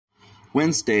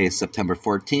Wednesday, September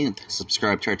 14th.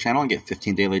 Subscribe to our channel and get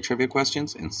 15 daily trivia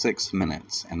questions in 6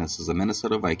 minutes. And this is the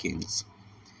Minnesota Vikings.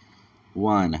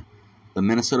 1. The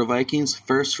Minnesota Vikings'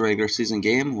 first regular season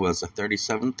game was a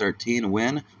 37-13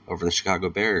 win over the Chicago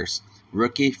Bears.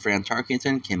 Rookie Fran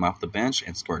Tarkenton came off the bench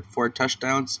and scored 4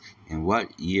 touchdowns in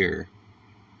what year?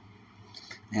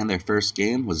 And their first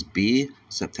game was B,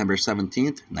 September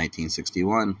 17th,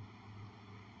 1961.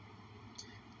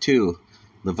 2.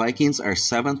 The Vikings are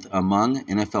 7th among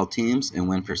NFL teams in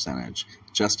win percentage,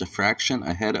 just a fraction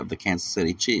ahead of the Kansas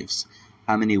City Chiefs.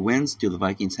 How many wins do the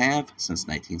Vikings have since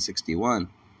 1961?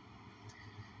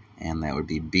 And that would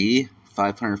be B,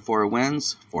 504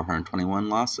 wins, 421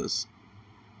 losses.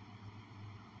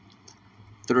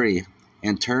 3.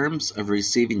 In terms of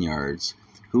receiving yards,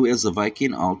 who is the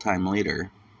Viking all-time leader?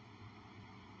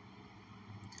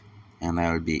 And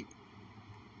that would be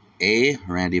A,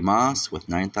 Randy Moss with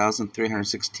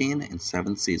 9,316 in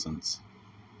 7 seasons.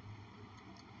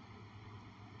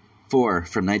 4.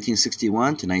 From 1961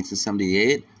 to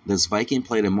 1978, this Viking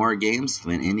played in more games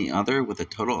than any other with a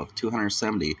total of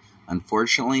 270.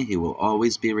 Unfortunately, he will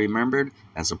always be remembered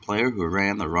as a player who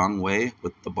ran the wrong way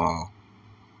with the ball.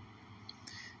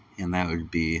 And that would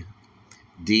be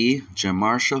D, Jim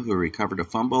Marshall, who recovered a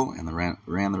fumble and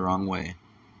ran the wrong way.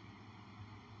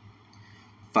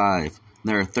 5.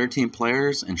 There are 13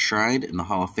 players enshrined in the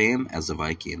Hall of Fame as a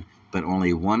Viking, but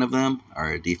only one of them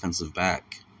are a defensive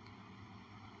back.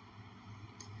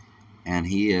 And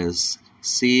he is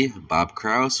C, Bob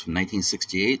Krause from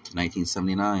 1968 to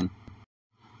 1979.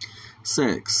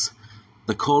 6.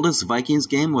 The coldest Vikings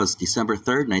game was December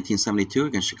 3rd, 1972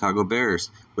 against Chicago Bears,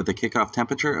 with a kickoff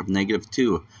temperature of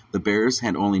 -2. The Bears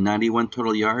had only 91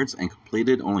 total yards and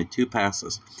completed only 2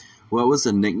 passes. What was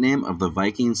the nickname of the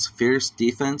Vikings' fierce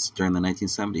defense during the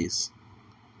 1970s?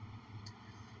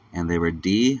 And they were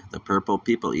D, the Purple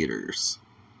People Eaters.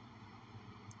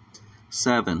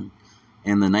 7.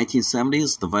 In the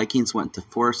 1970s, the Vikings went to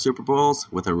 4 Super Bowls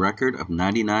with a record of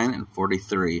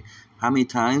 99-43. How many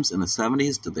times in the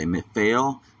 70s did they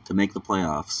fail to make the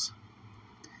playoffs?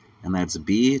 And that's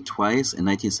B, twice in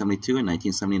 1972 and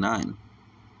 1979.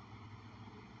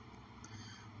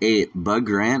 8. Bug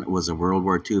Grant was a World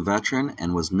War II veteran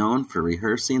and was known for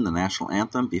rehearsing the national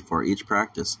anthem before each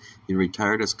practice. He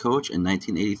retired as coach in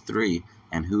 1983,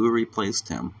 and who replaced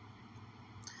him?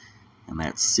 And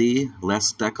that's C,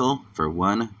 Les Steckel for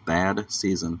 1 bad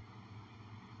season.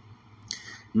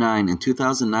 9. In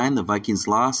 2009, the Vikings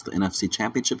lost the NFC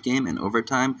Championship game in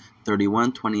overtime,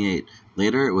 31-28.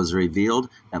 Later, it was revealed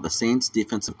that the Saints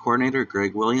defensive coordinator,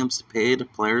 Greg Williams, paid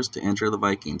players to injure the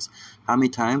Vikings. How many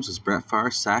times was Brett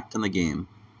Favre sacked in the game?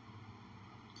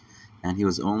 And he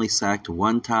was only sacked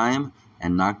 1 time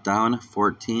and knocked down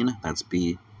 14. That's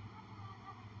B.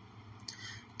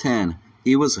 10.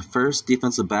 He was the first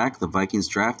defensive back the Vikings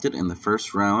drafted in the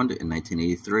first round in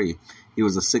 1983. He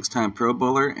was a 6-time Pro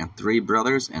Bowler, and 3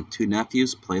 brothers and 2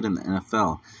 nephews played in the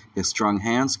NFL. His strong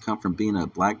hands come from being a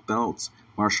black belt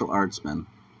martial artsman.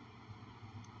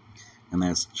 And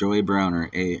that's Joey Browner,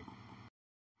 8.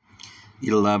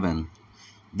 11.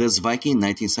 This Viking,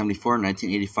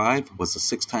 1974-1985, was a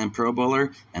 6-time Pro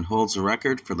Bowler and holds the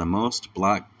record for the most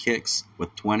blocked kicks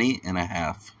with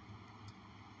 20.5.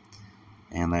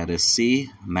 And that is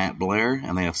C, Matt Blair,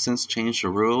 and they have since changed the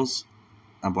rules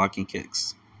on blocking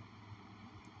kicks.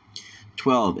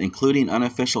 12. Including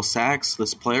unofficial sacks,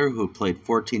 this player, who played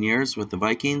 14 years with the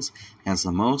Vikings, has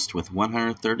the most with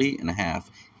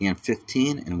 130.5. He had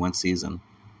 15 in 1 season.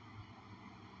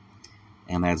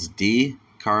 And that's D,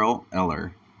 Carl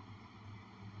Eller.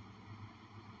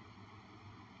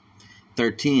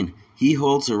 13. He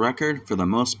holds the record for the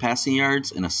most passing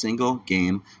yards in a single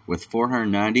game with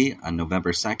 490 on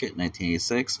November 2nd,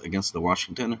 1986 against the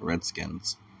Washington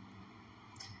Redskins.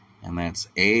 And that's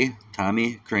A,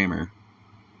 Tommy Kramer.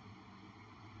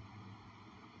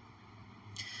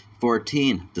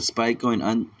 14. Despite going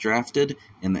undrafted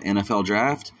in the NFL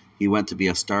draft, he went to be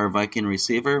a star Viking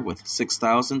receiver with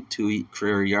 6,002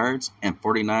 career yards and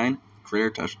 49 career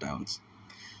touchdowns.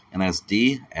 And that's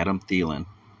D, Adam Thielen.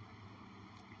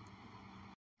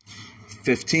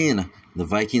 15. The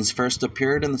Vikings first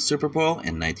appeared in the Super Bowl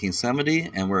in 1970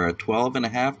 and were a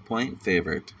 12.5-point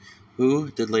favorite.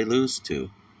 Who did they lose to?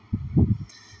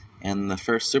 In the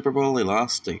first Super Bowl, they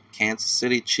lost to Kansas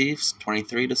City Chiefs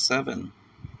 23-7.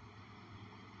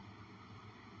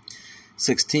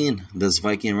 16. This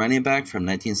Viking running back from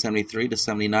 1973 to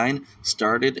 79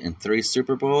 started in 3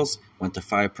 Super Bowls, went to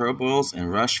 5 Pro Bowls,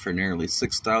 and rushed for nearly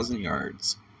 6,000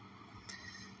 yards.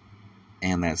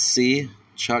 And that's C,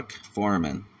 Chuck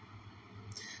Foreman.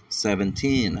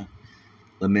 17.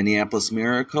 The Minneapolis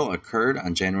Miracle occurred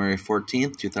on January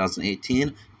 14,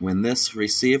 2018, when this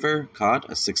receiver caught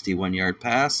a 61-yard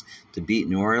pass to beat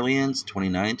New Orleans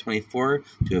 29-24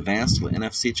 to advance to the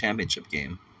NFC Championship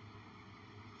game.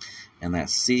 And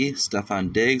that's C,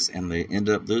 Stephon Diggs, and they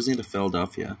ended up losing to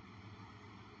Philadelphia.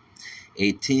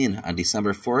 18. On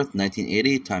December 4th,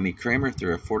 1980, Tommy Kramer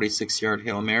threw a 46-yard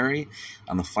Hail Mary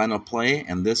on the final play,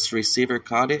 and this receiver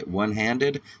caught it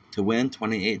one-handed to win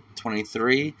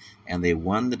 28-23, and they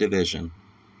won the division.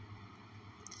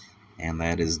 And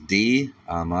that is D,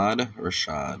 Ahmad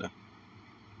Rashad.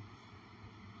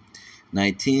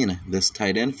 19. This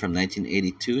tight end from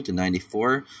 1982 to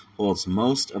 94 holds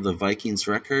most of the Vikings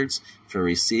records for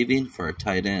receiving for a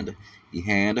tight end. He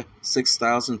had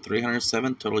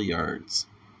 6,307 total yards.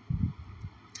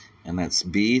 And that's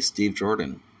B, Steve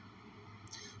Jordan.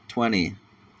 20.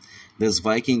 This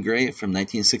Viking great from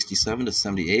 1967 to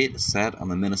 78 sat on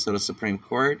the Minnesota Supreme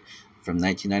Court from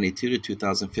 1992 to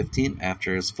 2015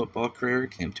 after his football career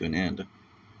came to an end.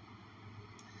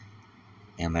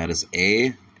 And that is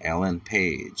A, Alan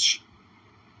Page.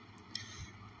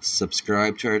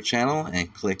 Subscribe to our channel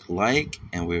and click like,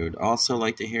 and we would also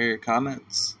like to hear your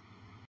comments.